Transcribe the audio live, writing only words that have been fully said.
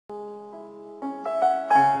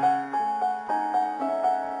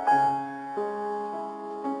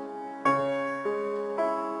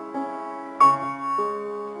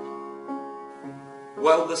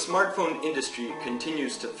While the smartphone industry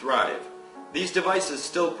continues to thrive, these devices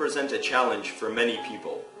still present a challenge for many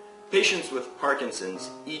people. Patients with Parkinson's,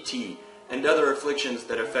 ET, and other afflictions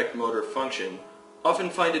that affect motor function often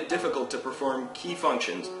find it difficult to perform key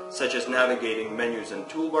functions such as navigating menus and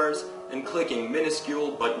toolbars and clicking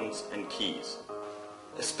minuscule buttons and keys.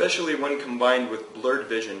 Especially when combined with blurred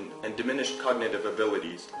vision and diminished cognitive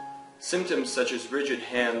abilities, symptoms such as rigid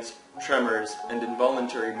hands, tremors, and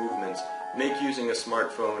involuntary movements make using a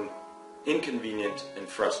smartphone inconvenient and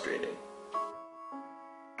frustrating.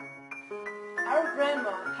 Our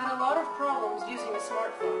grandma had a lot of problems using a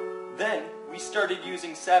smartphone. Then, we started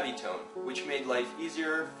using Savvytone, which made life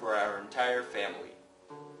easier for our entire family.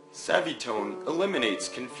 Savvytone eliminates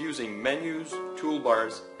confusing menus,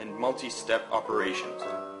 toolbars, and multi-step operations.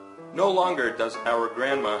 No longer does our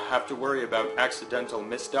grandma have to worry about accidental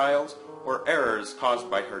misdials or errors caused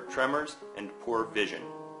by her tremors and poor vision.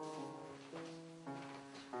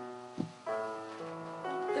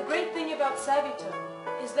 The great thing about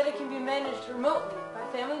Savvytone is that it can be managed remotely by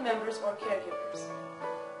family members or caregivers.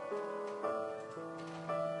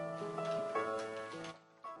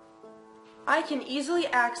 I can easily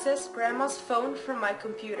access Grandma's phone from my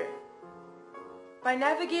computer. By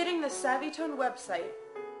navigating the Savvytone website,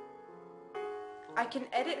 I can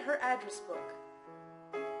edit her address book,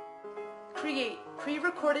 create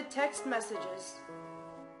pre-recorded text messages,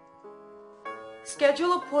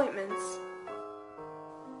 schedule appointments,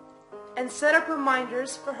 and set up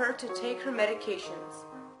reminders for her to take her medications.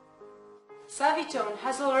 Savvytone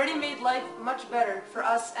has already made life much better for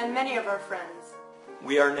us and many of our friends.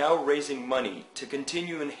 We are now raising money to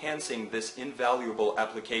continue enhancing this invaluable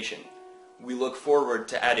application. We look forward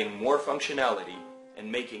to adding more functionality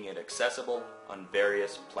and making it accessible on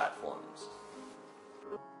various platforms.